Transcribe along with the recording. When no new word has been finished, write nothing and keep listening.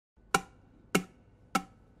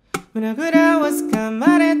胸ぐらを掴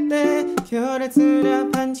まれて強烈な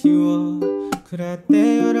パンチを食らっ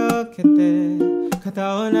てよろけて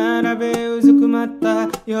肩を並べうずくまった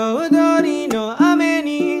夜通りの雨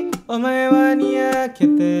にお前はにやけ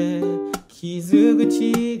て傷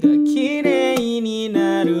口がきれいに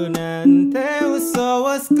なるなんて嘘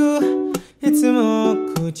をつくいつも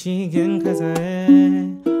口喧嘩さえ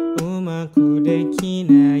うまくでき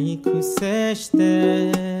ない癖し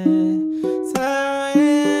てさ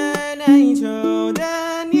えない冗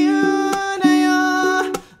談言うな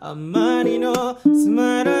よあまりのつ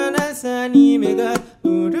まらなさに目が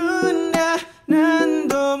潤んだ何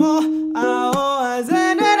度も青あ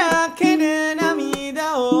ざだらけで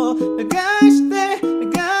涙を流して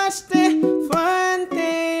不安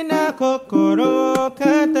定な心を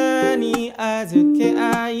肩に預け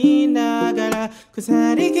合いながら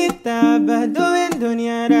腐りきったバドエンドに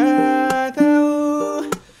抗う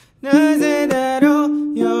なぜだろう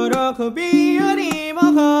喜びよりも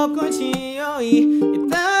心地よい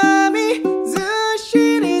痛みずっ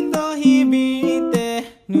しりと響いて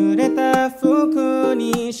濡れた服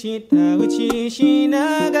に舌打ちし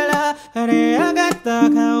ながら腫れ上がった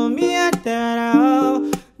顔見当たら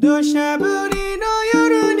土砂降りの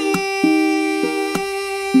夜に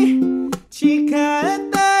誓っ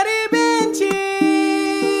たリベンジ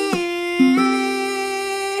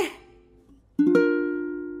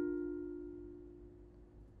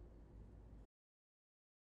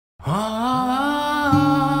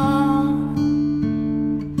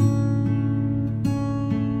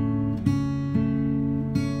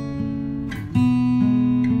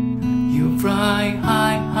You fly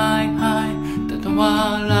high high high ただ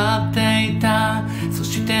笑っていたそ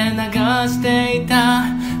して流していた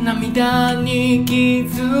涙に気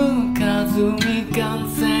づかず未完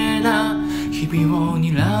成な日々を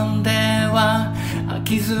睨んでは飽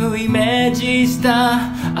きずイメージした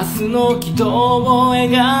明日の軌道を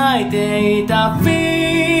描いていた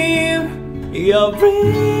Feel your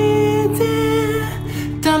breathing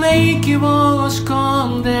ため息を押し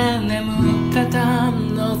込んで眠ってた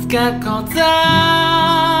のつかこ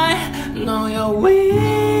ざい No you're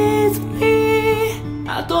with me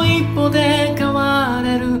あと一歩で変わ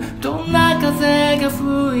れるどんな風が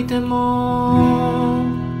吹いても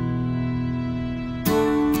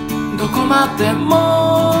どこまでも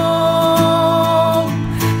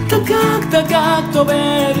高く高く飛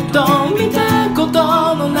べると見たこ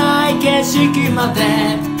とのない景色まで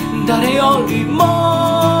誰よりも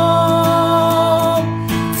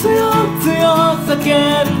強く強く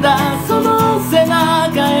叫んだその背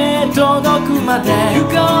中へ届くまで You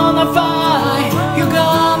gonna fly, you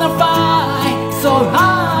gonna fly so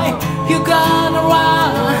high You gonna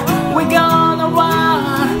run, we gonna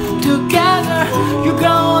run together You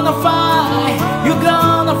gonna fly, you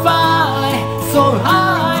gonna fly so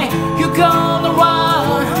high You gonna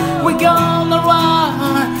run, we gonna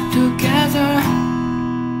run together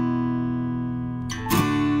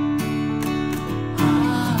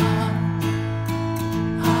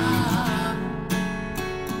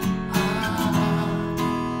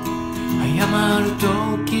謝る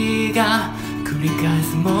時が繰り返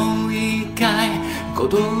すもう一回鼓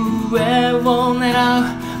動上を狙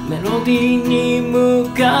うメロディーに向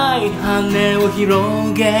かい羽を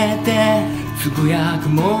広げてつぶやく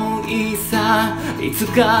もういいさいつ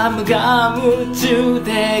か無我夢中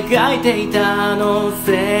で描いていたあの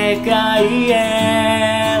世界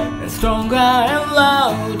へ Stronger and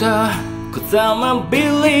louder Cause I'm a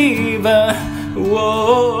believer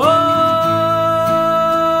Whoa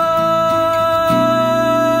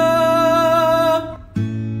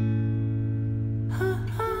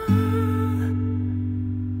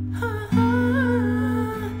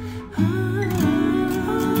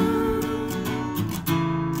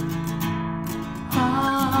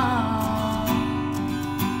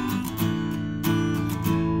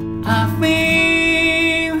I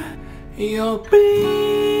feel your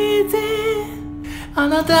breathing あ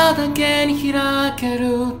なただけに開け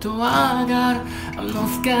るドアがある I'm no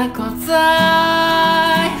scared cause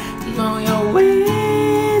I know you're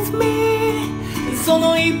with me そ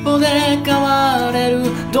の一歩で変われる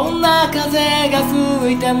どんな風が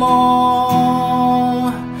吹いて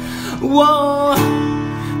も、Whoa、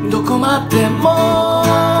どこまでも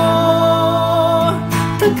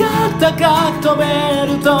高く高く飛べ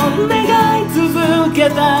ると願い続け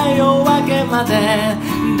た夜明けまで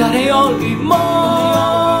誰よりも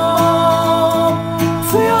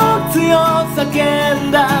強く強く叫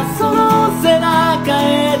んだその背中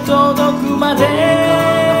へ届くまで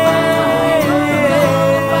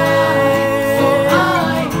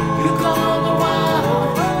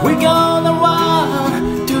We're gonna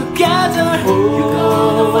run together. You're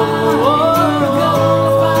gonna run.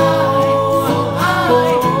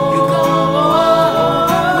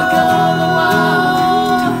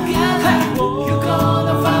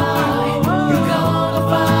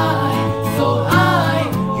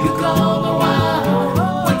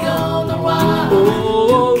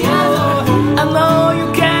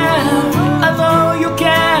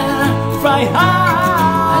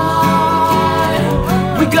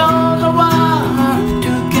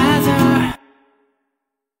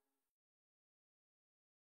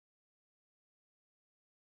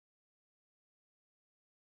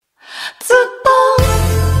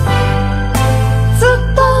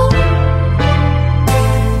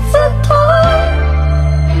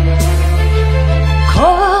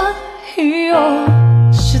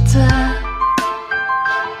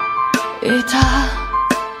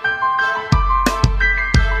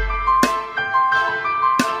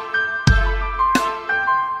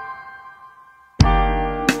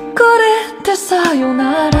 さよ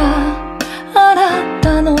なら、あな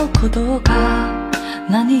たのことが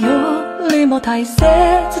何よりも大切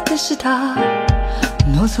でした。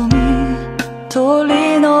望み通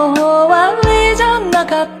りの終わりじゃな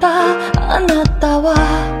かった。あなたは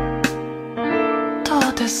ど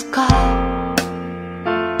うですか？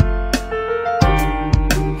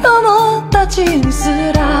友達にす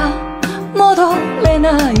ら戻れ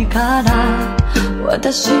ないから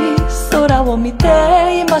私空を見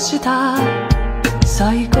ていました。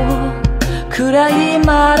最後くらい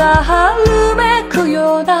まだ春めく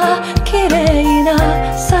ような綺麗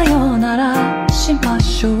なさよならしま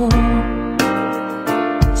しょう。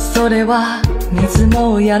それは水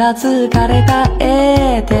もやらず枯れた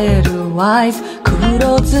エーテルワイズ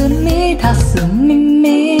黒ずみたす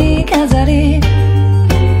耳飾り。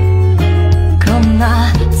こん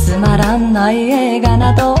なつまらない映画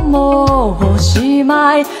などもうおし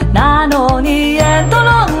まいなのにエンドロ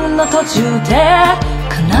ールの途中で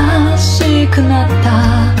悲しくなった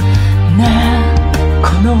ねえ、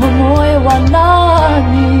この思いは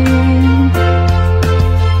何？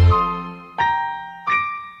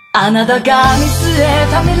あなたが見据え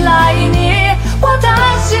た未来に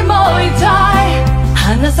私もいたい。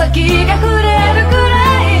鼻先が触れるくら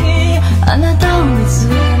いにあなたを見つ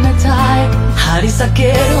めたい。張り裂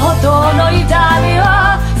けるほどの痛みを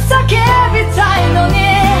叫びたいのに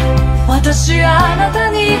私あなた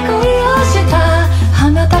に恋をした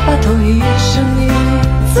花束と一緒に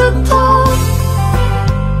ずっと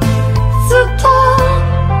ずっと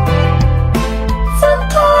ずっ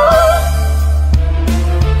と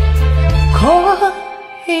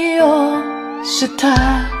恋をした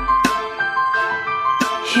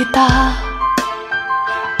人。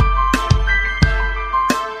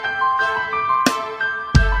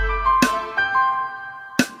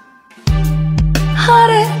晴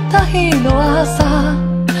れた日の朝、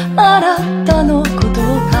あなたのこと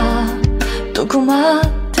がどこま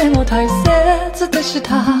でも大切でし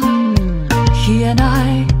た。言えな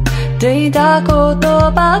いでいた言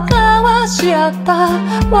葉交わし合った。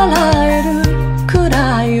笑えるく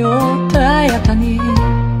らい穏やかに。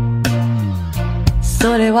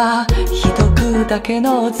それはひとくだけ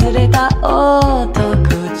のずれた音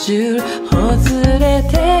中ほずれ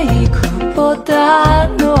ていくボタ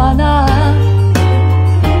ンの穴。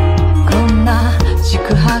こんな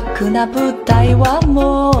宿泊な舞台は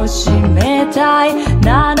もう閉めたい。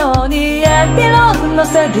なのにエピローグの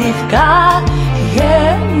セリフが言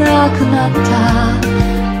えなくなった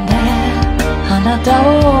ねえ、あなた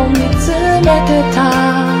を見つめてた。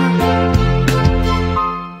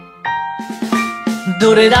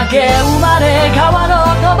どれだけ生まれ変わろ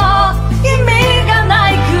うとも意味がな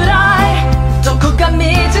いくらいどこか導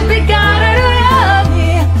かれるように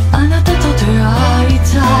あなたと出会い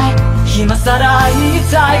たい。今さら言い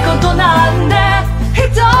たいことなんて一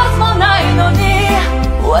つもないのに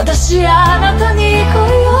私あなたに恋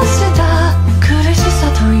をした苦しさ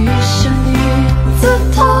と一緒にずっ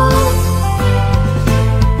と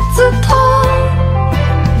ずっと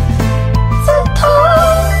ずっと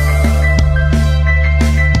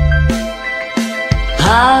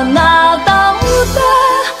あなたって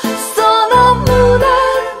その胸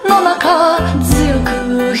の中強く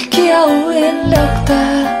引き合う引力で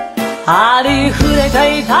ありふれ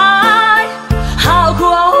ていたい青く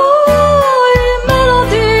青いメロ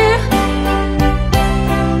ディ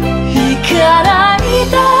ー行かない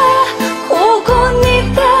でここに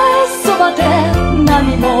いてそばで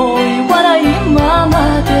何も言わないまま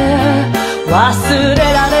で忘れ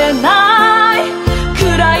られないく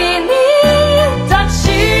らいに抱きし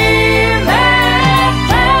め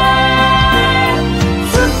て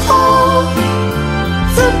ずっと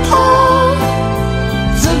ずっと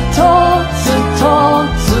ずっとずっと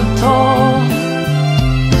ずっと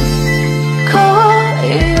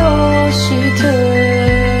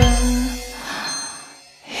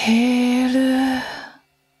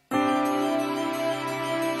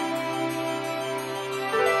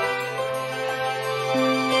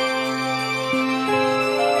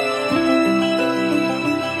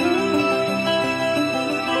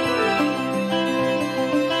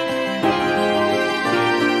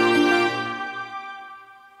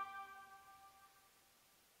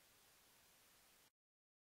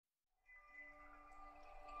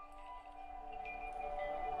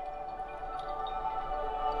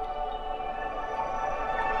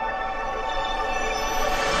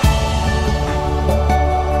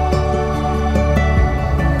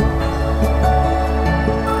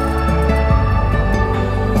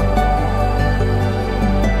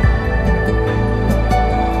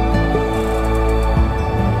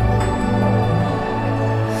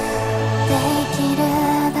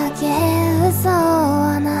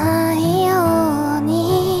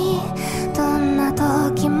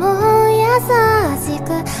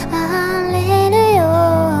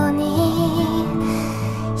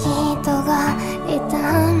痛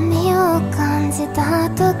みを感じた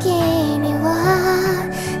時には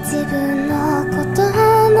自分のこと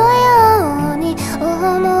のように思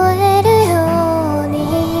えるように、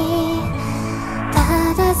正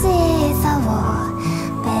しさを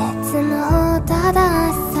別の正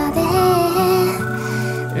しさで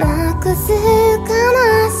なくす悲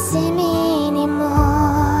しみにも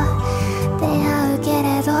出会うけれ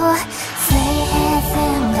ど、水平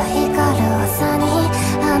線が光る朝に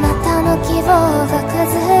あなたの希望が崩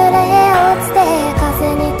れ落ちて、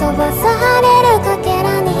風に飛ばされるかけら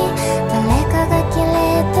に誰かがキレ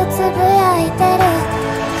ッとつぶやいてる。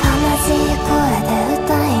悲しい声で歌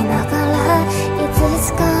いながらいつ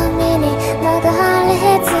しか目に流れ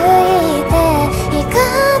着いて光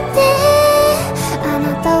って、あな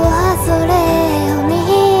たはそれを見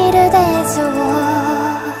るでしょう。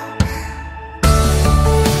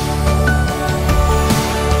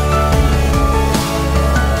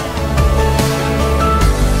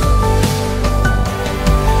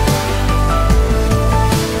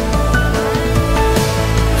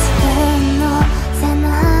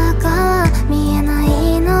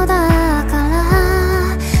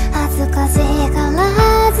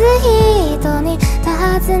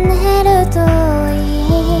尋ねるとい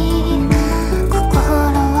い、心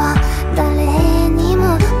は誰にも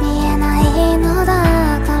見えないのだ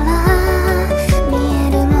から、見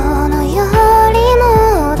えるものよりも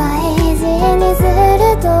大事にする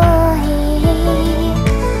といい。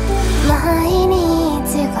毎日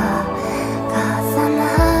が重な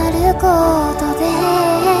ることで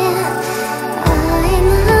会えな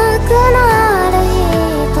くなる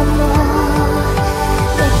人も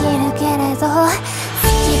できるけれど、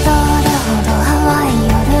どれほど淡い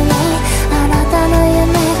夜にあなたの夢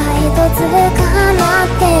が一つ叶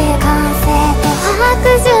って、歓声と拍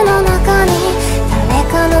手の中に誰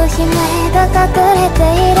かの悲鳴が隠れて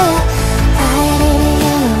いる。帰り理由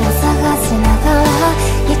を探しながら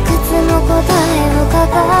いくつも答えを抱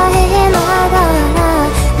えながら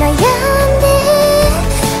悩んで、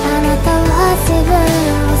あなたは自分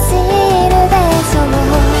を知るでしょう。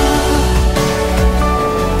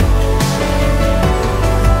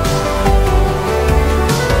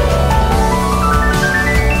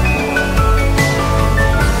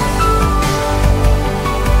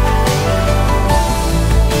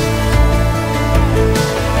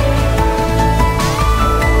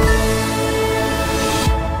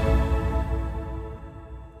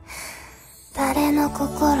誰の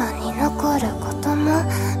心に残ることも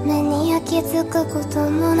目に焼き付くこと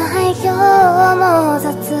もない今日も、雑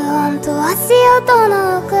音と足音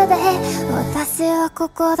の奥で私はこ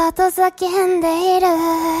こだと叫んでいる。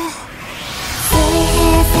水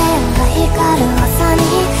平線が光る朝に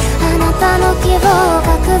あなたの希望が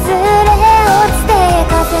崩れ落ちて、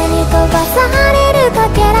風に飛ばされるか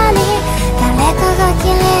けらに誰かがキ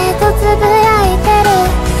レッとつぶやいてる。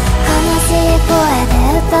悲しい声で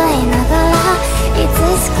歌いながらいつ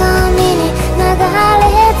しか目に流れ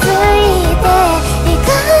着いて光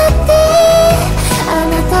って、あ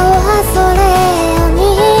なたはそれを見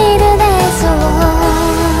るでしょう。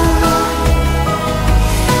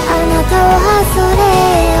あなたはそれ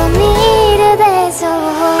を見るでしょう。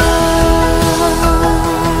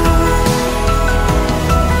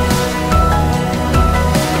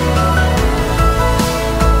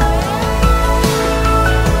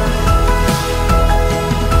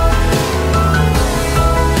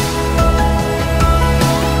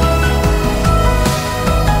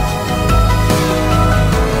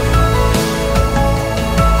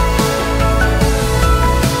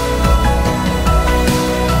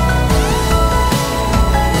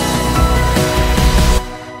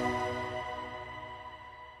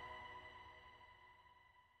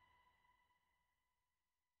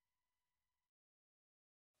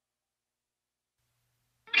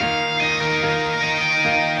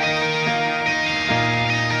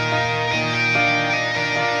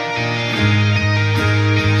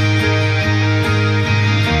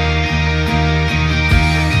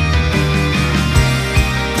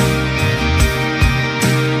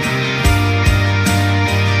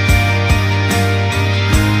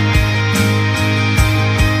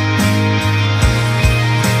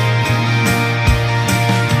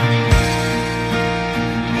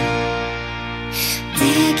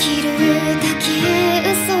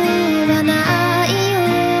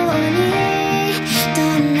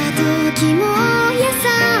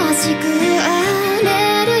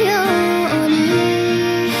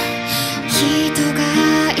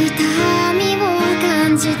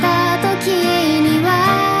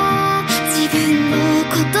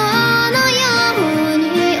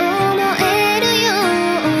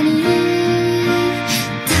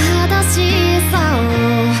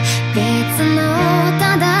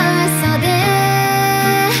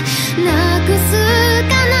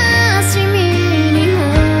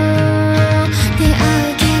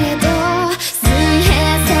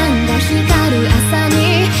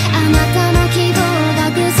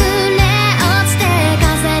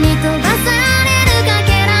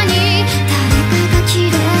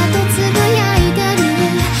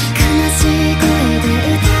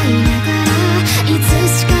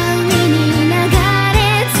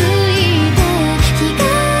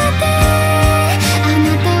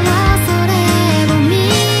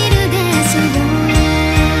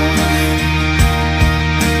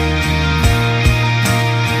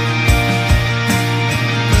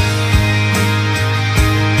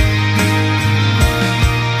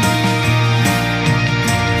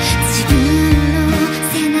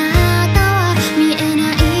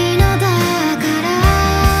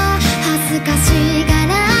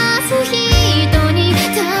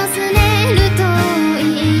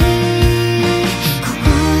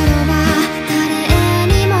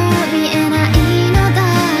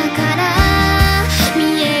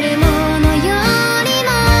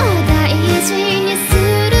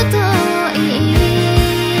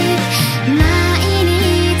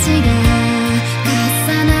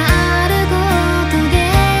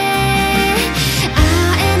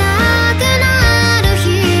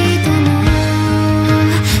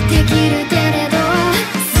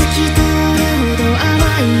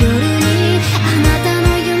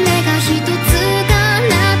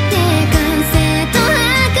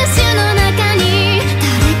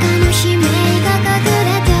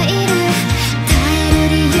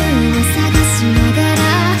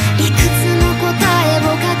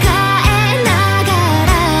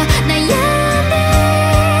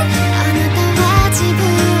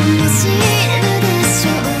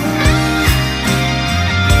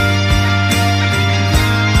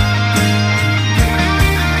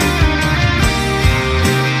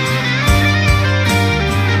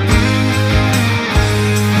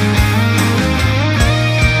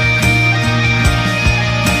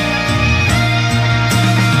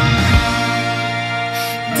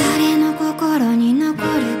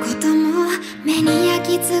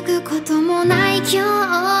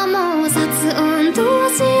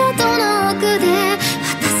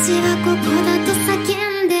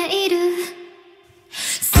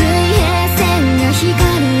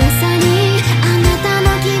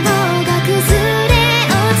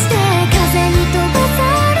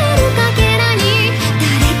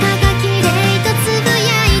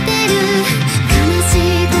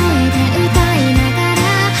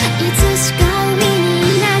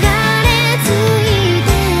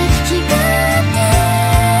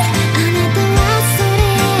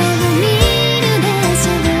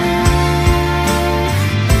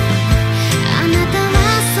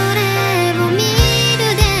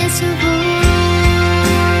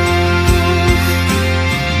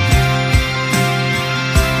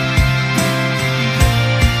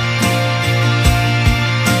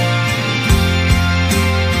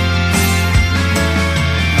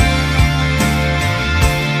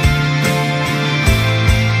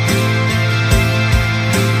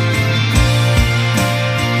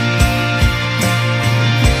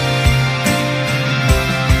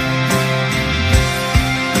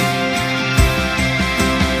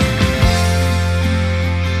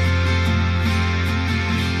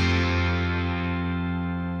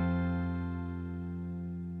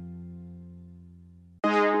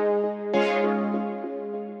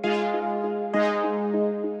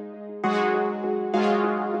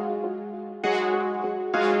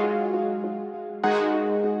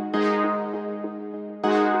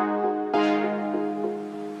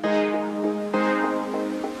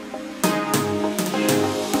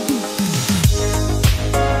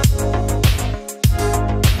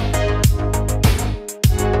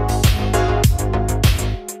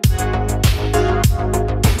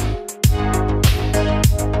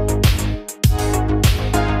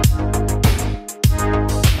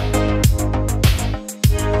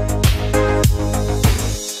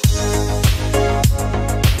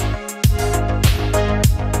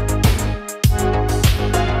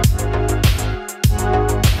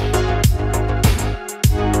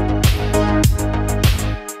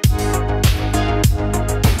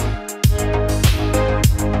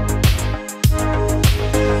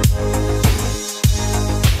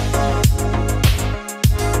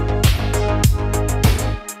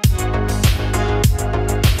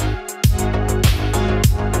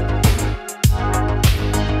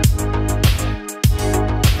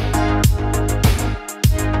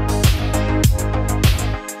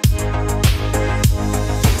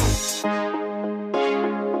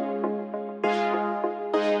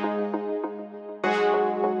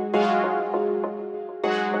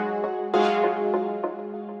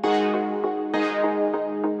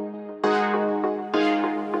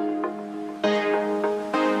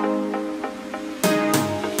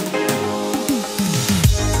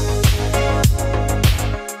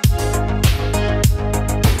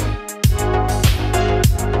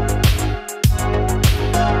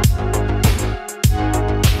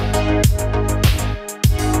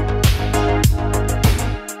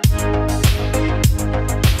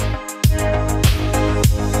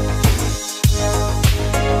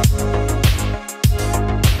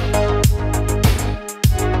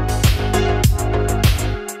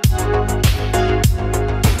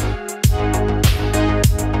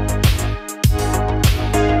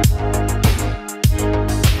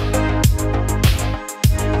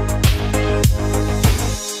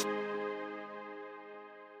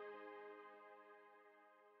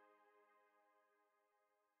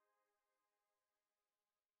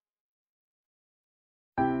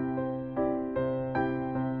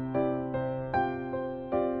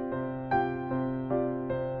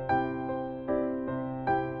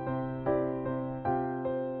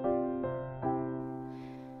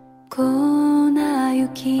粉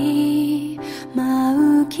雪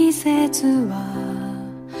舞う季節は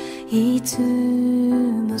いつ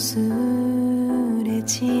もすれ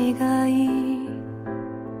違い、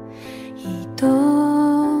人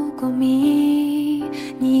混み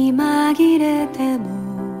に紛れて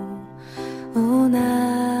も同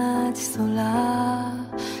じ空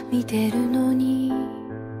見てるのに、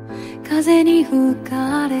風に吹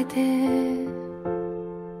かれて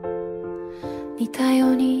似た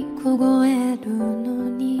ように凍えるの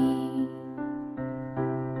に、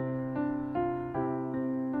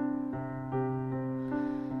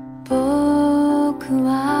僕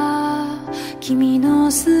は君の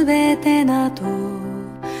すべてなど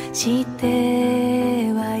知っ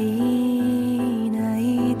てはいな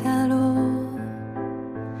いだろう。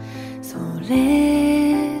そ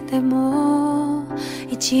れでも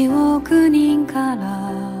1億人か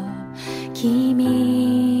ら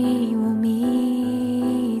君を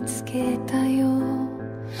見つけたよ。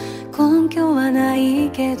根拠はない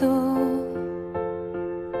けど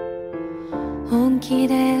本気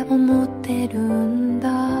で思ってるんだ。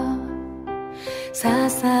些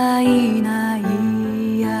細な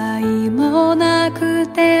言い合いもなく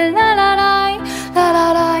てララライラ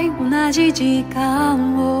ラライ、同じ時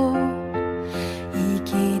間を生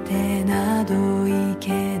きてなどい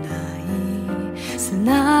けない。素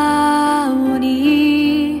直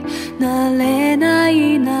になれな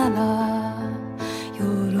いなら喜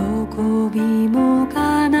びも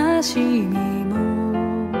悲しみも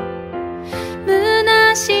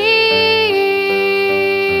虚しい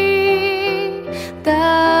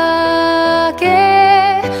だ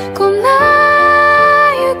け。粉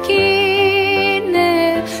雪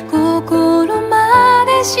ね、心ま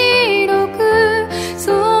でし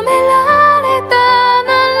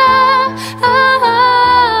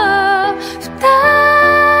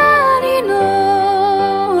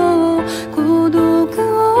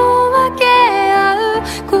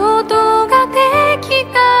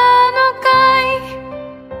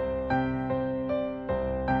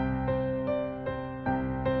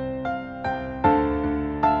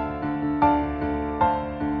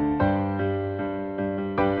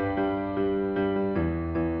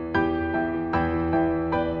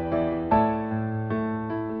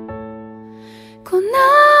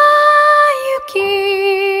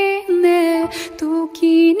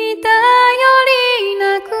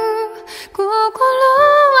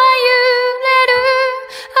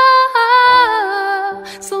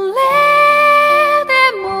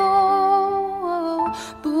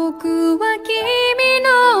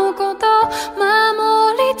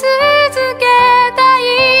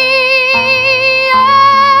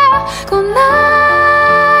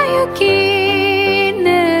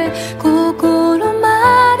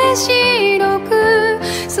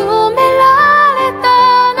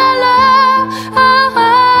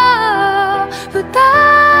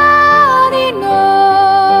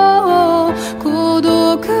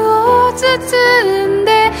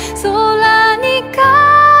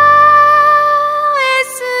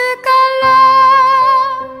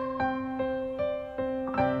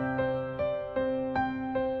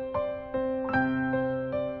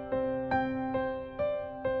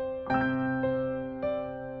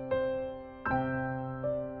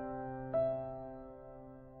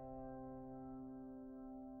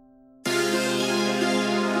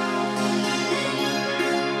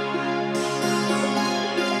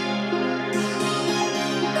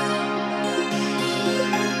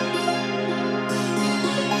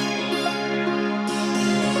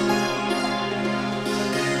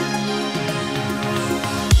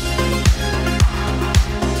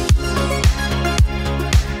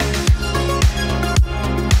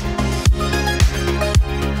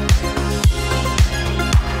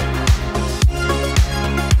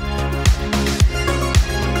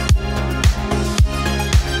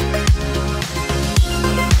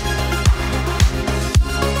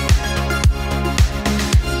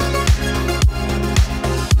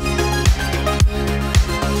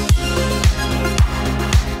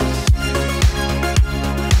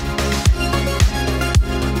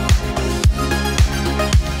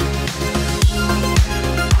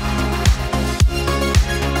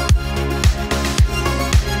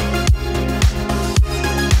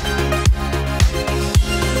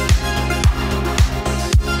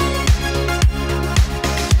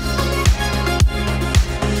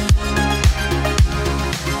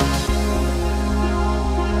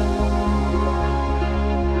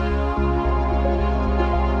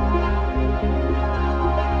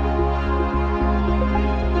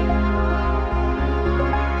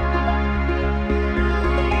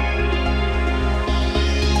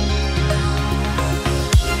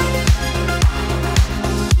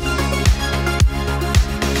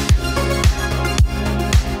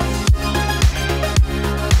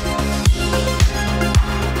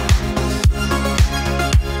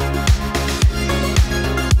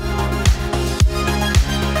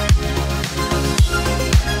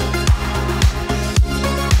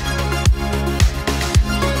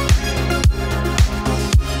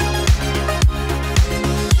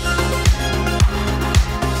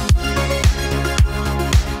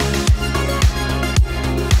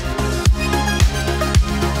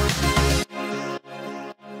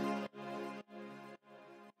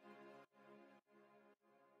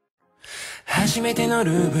初めての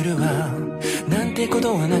ルーブルはなんてこ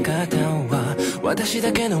とはなかったわ。私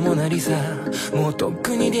だけのモナリザ、もうとっ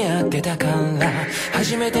くに出会ってたから。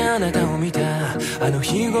初めてあなたを見たあの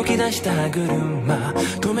日動き出した車、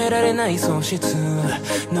止められない喪失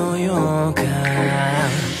の予感。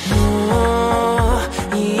も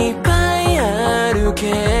ういっぱいある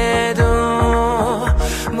けど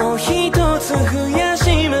もう一つ増や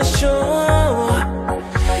しましょう。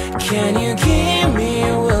 Can you give me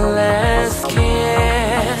one last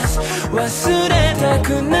kiss? 忘れた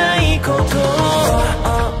くないこと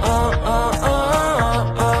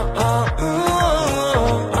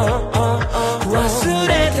忘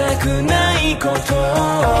れたくないこと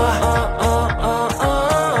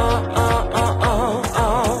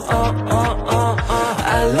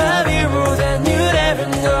I love you more than you'd ever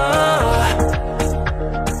know。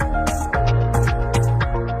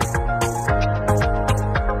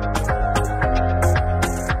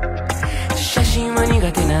写真は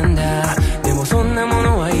苦手なんだ、でもそんなも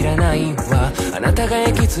のはいらないわ。あなたが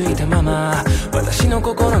行き着いたまま私の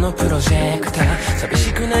心のプロジェクター、寂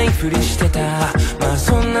しくないふりしてた。まあ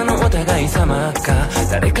そんなのお互い様か。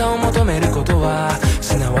誰かを求めることは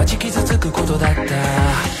すなわち傷つくことだった。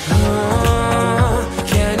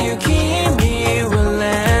Can you give me one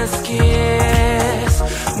last kiss?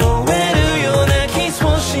 燃えるようなキス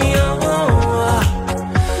をしよう。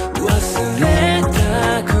忘れ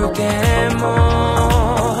たくても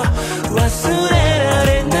忘れられ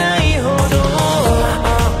ないほど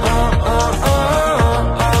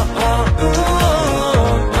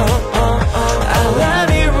I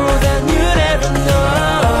love you more than you'd ever know。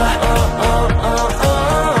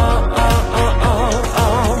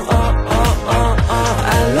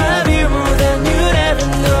 I love you more than you'd ever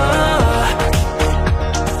know。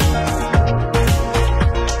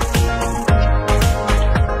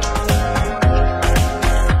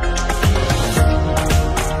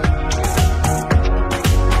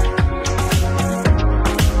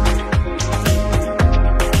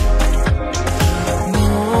 も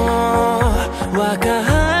うわか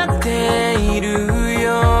っているよ、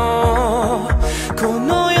こ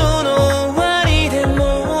の世の終わりでも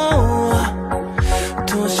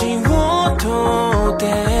年をとって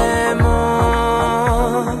も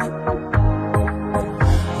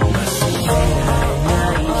忘れられな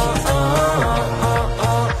い人、忘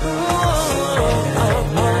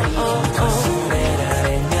れられ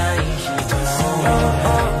ない人、忘れられない人、忘れられない人。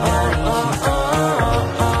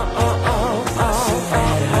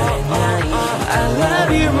I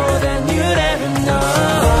love you more than you'd ever know。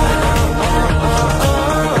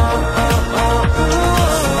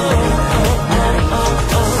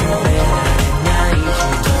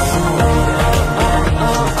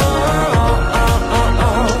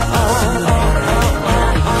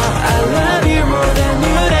 I love you more than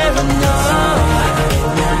you'd ever know。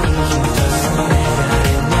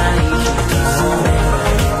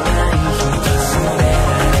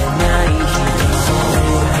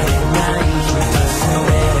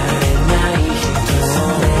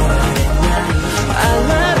 I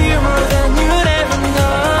love you more than you'd ever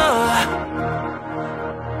know。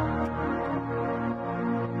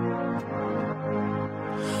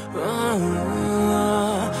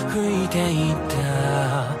 吹いていった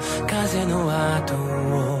風の後を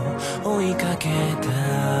追いかけた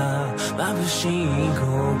眩しい午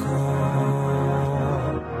後。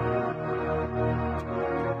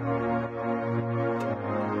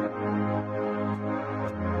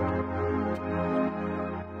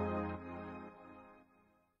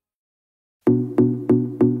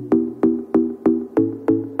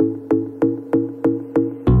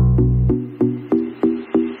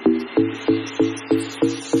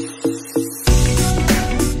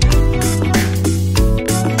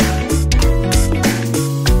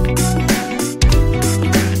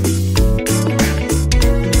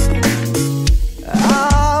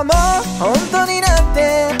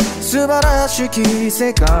素晴らしき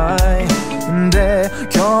世界で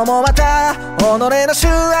今日もまた己の醜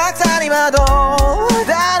悪さに惑っ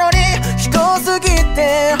たのに、人すぎ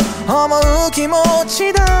て思う気持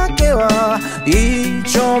ちだけは一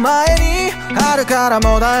丁前にあるから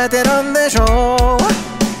もだえてるんでしょう。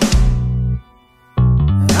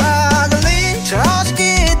正直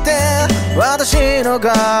言って私の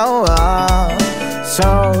顔はそ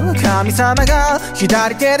う神様が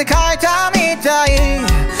左手で描いたみたい。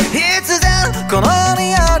必然この世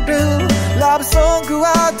にあるラブソング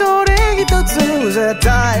はどれ一つ絶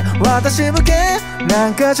対私向けな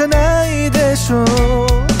んかじゃないでしょう。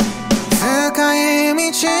使い道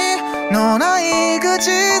のない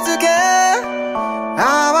口づけ、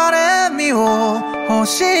哀れみを欲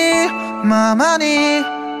しいままに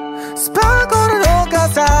スパーク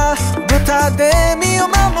かで身を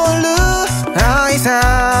守る愛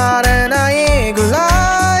されないぐ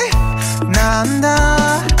らいなん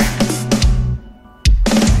だ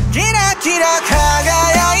キラキラ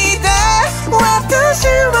輝いて私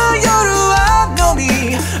は夜は飲み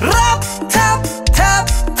ラッタッタ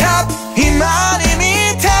ッタッ今に見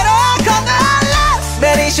たらこのラブ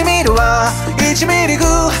目にしみるは1ミリグラ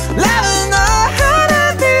ブの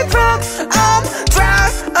花火トラックオントラ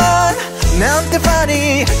ックオンなんてファ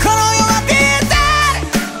ニーこの世はピータ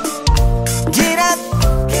ーギラ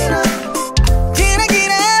ギラギラギ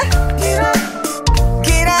ラギラギ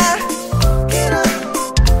ラギラ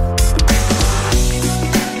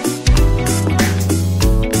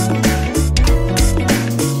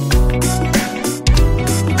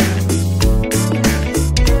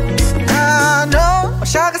お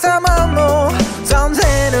釈迦様も存ぜ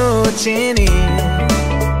ぬうちに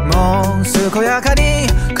もう健やかに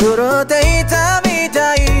狂っていたみ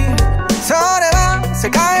たいそれは世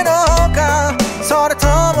界の方かそれと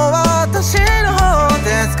も私の方で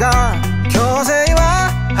すか強制は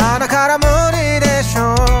鼻から無理でし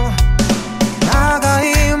ょう長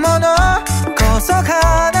いものこそ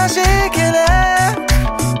悲しきで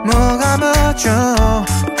無我夢中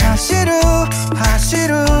走る走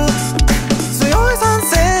る強い賛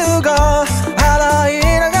成が洗い流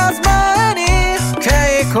す前に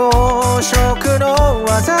蛍光色の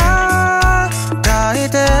技抱い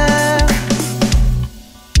て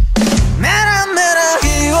メラメラ火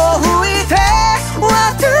を吹いて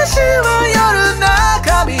私は夜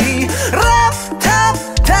中身ラッタッ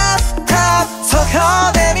タッタッそこ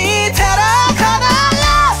で見たら必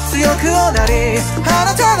ず強くなりあな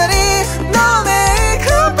たなりのメイク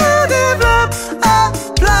アップでブラップアッ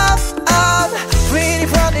プラップアップフリーにフ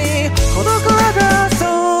ァニー孤独はガソ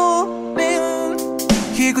リン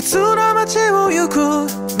卑屈な街を行く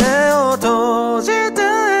目を閉じて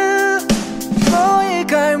もう一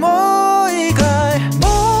回もう一回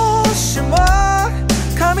もしも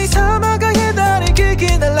神様が左利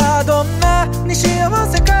きならどんなに幸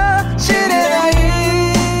せか知れない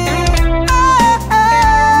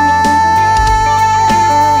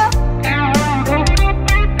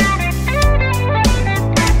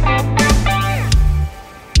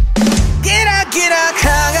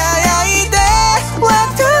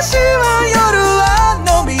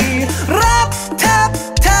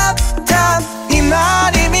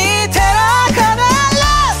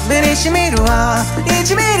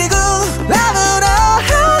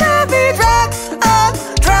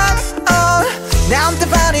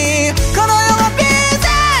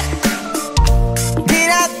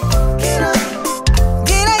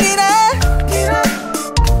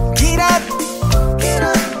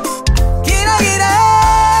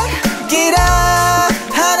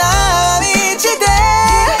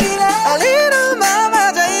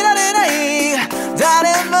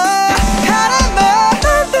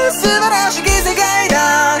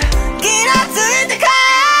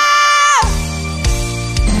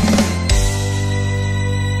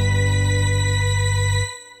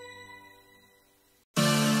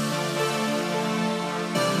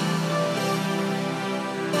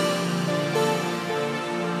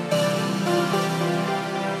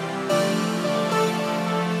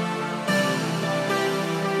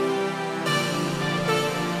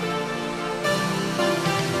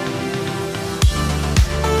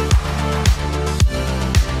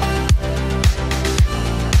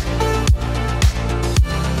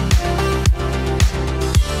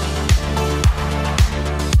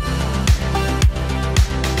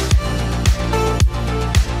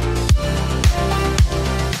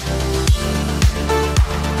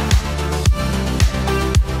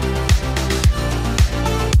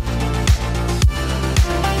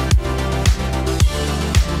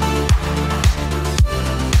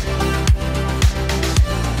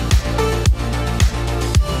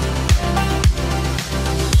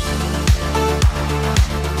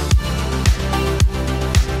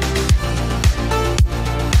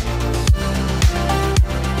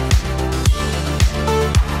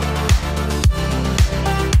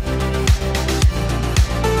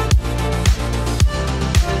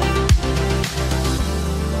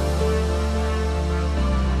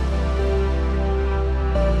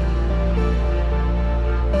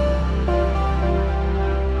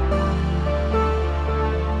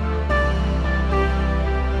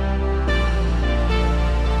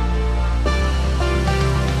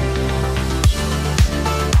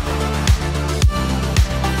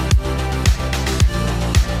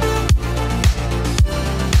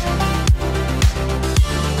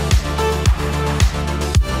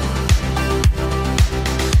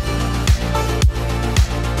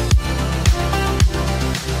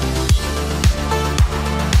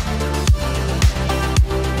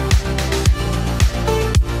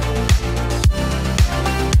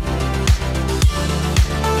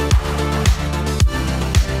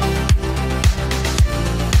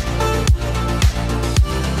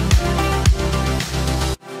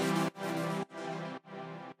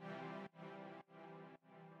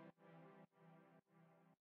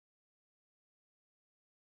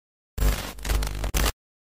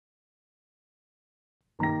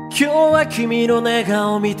今日は君の寝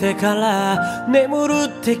顔見てから眠るっ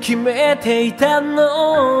て決めていた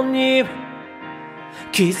のに、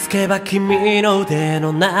気づけば君の腕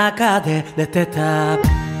の中で寝てた。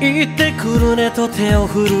行ってくるねと手を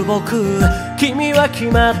振る僕、君は決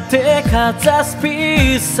まってかざすピ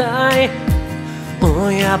ースサイン。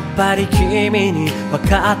やっぱり君に分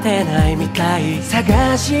かってないみたい。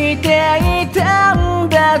探していたん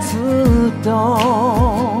だずっと、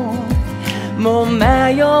もう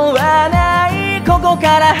迷わないここ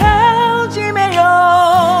から始めよ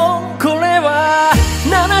う。これは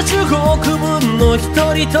75億分の一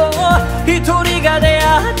人と一人が出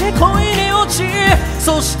会って恋に落ち、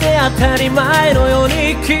そして当たり前のよう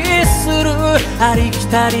にキスするありき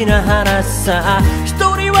たりな話さ。一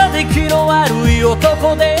人は出来の悪い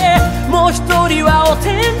男で、もう一人はお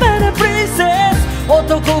てんばなプリンセス。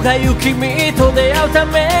男が雪見と出会うた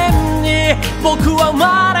めに僕は生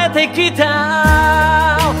まれてき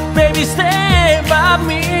た。 Baby stay by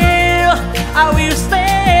me, I will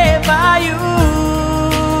stay by you。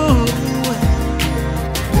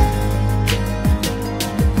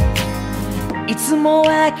 いつも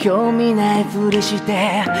は興味ないふりし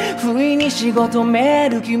て不意に仕事め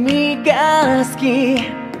る君が好き。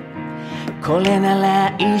これな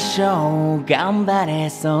ら一生頑張れ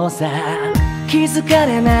そうさ。気づか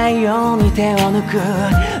れないように手を抜く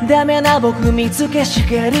ダメな僕見つけし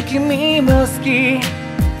げる君も好き。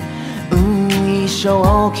一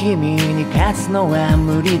生君に勝つのは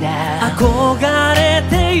無理だ。憧れ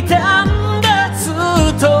ていたんだずっ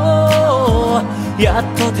と、やっ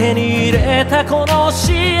と手に入れたこの幸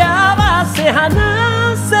せ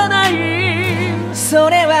離さない。そ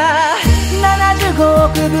れは75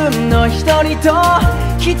億分の一人と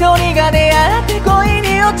一人が出会って恋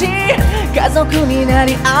に落ち、家族にな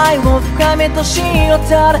り愛を深め年を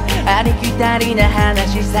取るありきたりな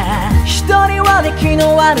話さ。一人は出来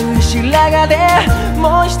の悪い白髪で、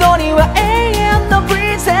もう一人は永遠のプ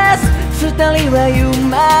リンセス。二人は生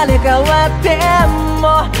まれ変わって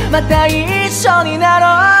もまた一緒になろ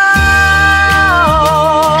う。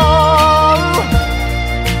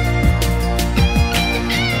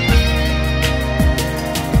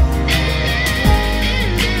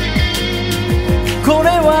これ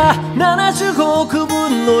は75億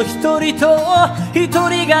分の一人と一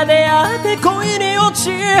人が出会って恋に落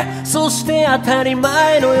ち、そして当たり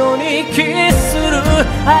前のようにキスする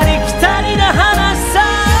ありきたりな話さ。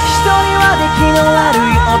一人は出来の悪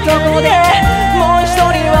い男で、もう一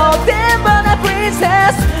人はおてんばなプリンセ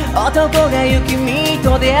ス。男が雪見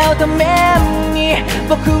と出会うために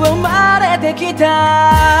僕は生まれてき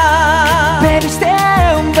た。 Baby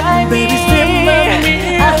stand by me,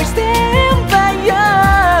 I will stand by you,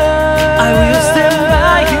 I will stand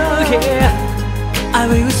by you, yeah, I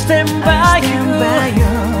will stand by you,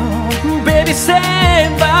 baby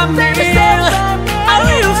stand by me, I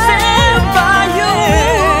will stand by you,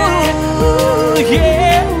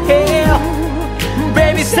 yeah,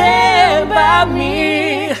 baby stand by me。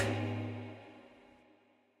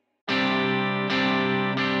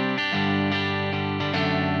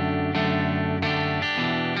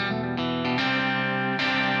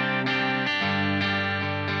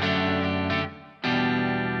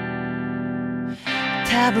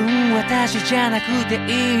多分私じゃなくてい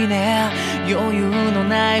いね。余裕の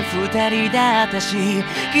ない二人だったし、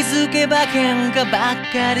気づけば喧嘩ばっ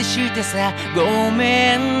かりしてさ、ご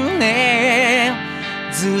めんね。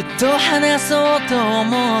ずっと話そうと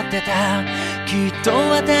思ってた。きっと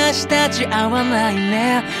私たち合わない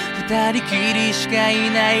ね。二人きりしかい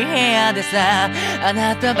ない部屋でさ、あ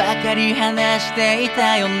なたばかり話してい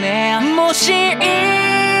たよね。もしい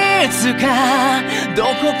つかど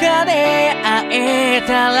こかで会え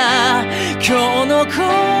たら、今日のこ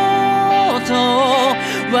とを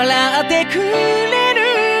笑ってくれ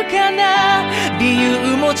るかな。理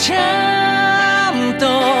由もちゃんと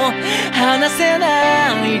話せな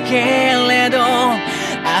いけれど、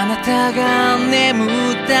あなたが眠っ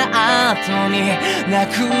た後に泣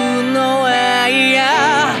くのは嫌。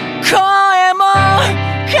声も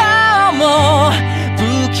顔も不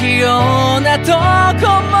器用なとこ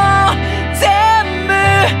も全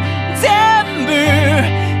部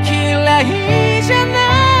嫌いじゃな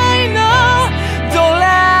いの。ド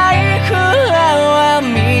ライフラワー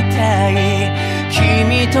みたい。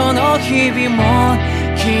君との日々も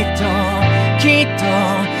きっと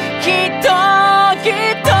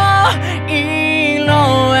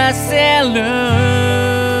色あせる。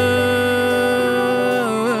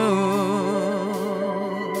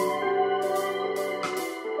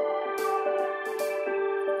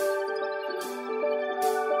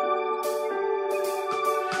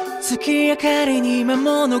明かりに魔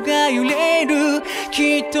物が揺れる。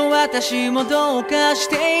きっと私もどうかし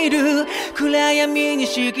ている。暗闇に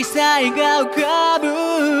色彩が浮かぶ。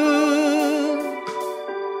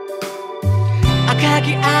赤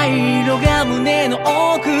き藍色が胸の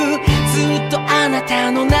奥。ずっとあなた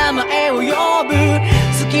の名前を呼ぶ。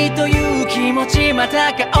好きという気持ちま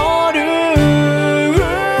た香る。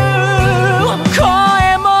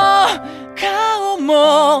声も顔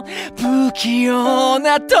も不器用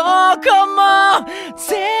なとこも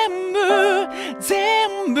全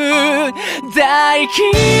部大嫌い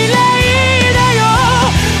だよ。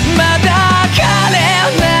まだ枯れ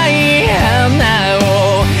ない花を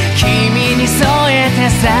君に添えて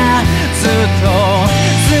さ。ずっと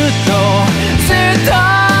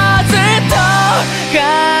抱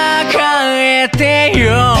えてよ。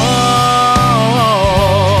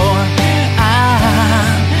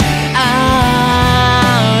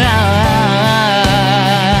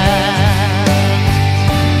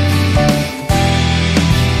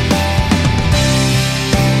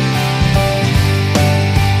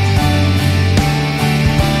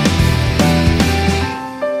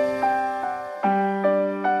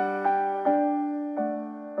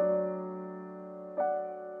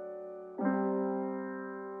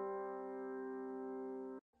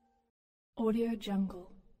Audio Jungle.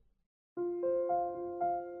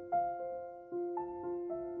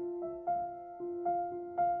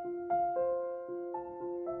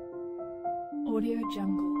 Audio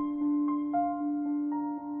Jungle.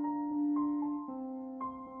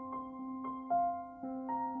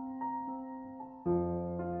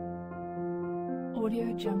 Audio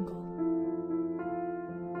Jungle.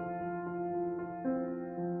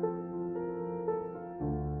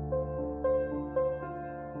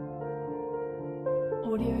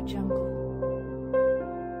 Audio Jungle.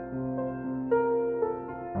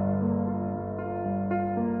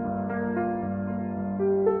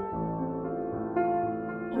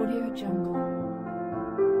 Audio Jungle.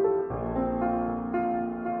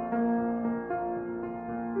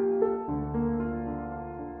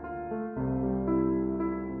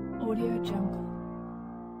 Audio Jungle.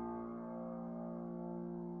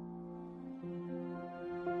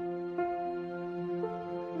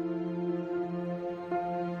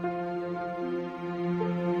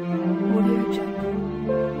 Audio Jungle.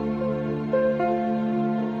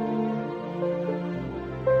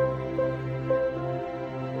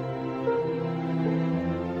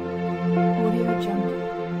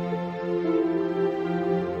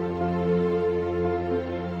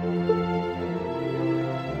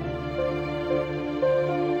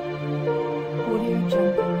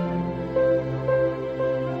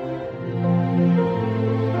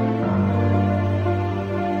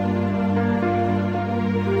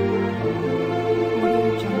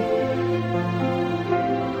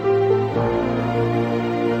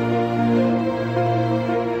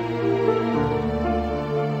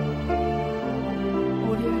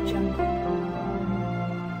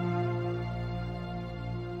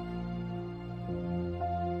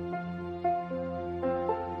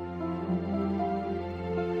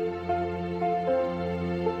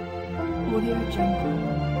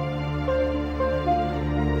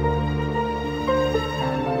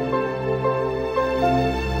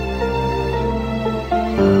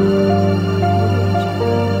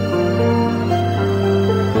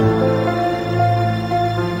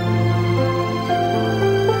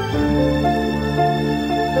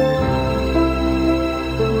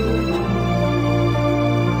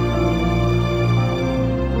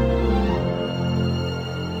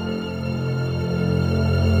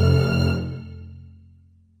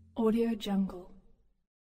 Audio Jungle.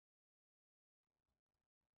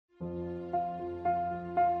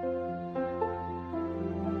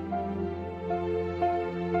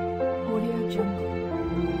 Audio Jungle.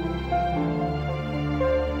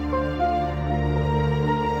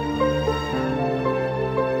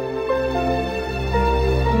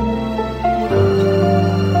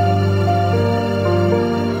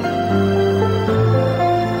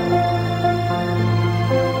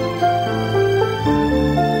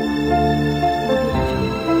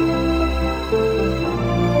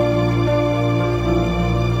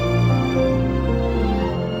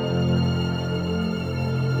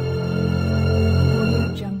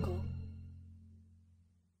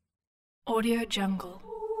 Audio Jungle.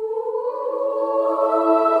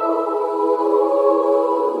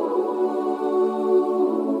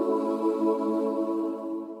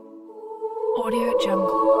 Audio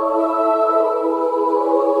Jungle.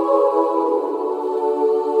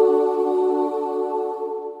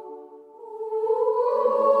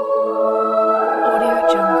 Audio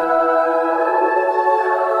Jungle.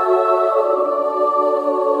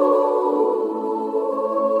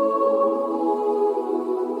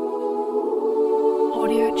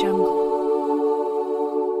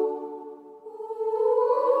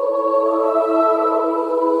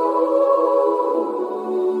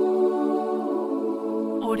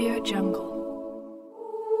 Audio Jungle.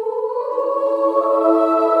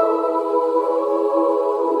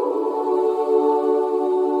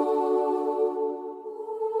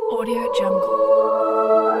 Audio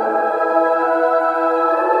Jungle.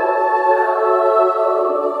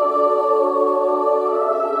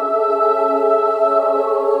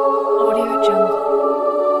 Audio Jungle.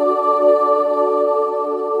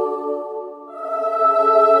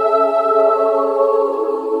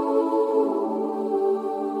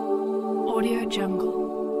 Audio Jungle.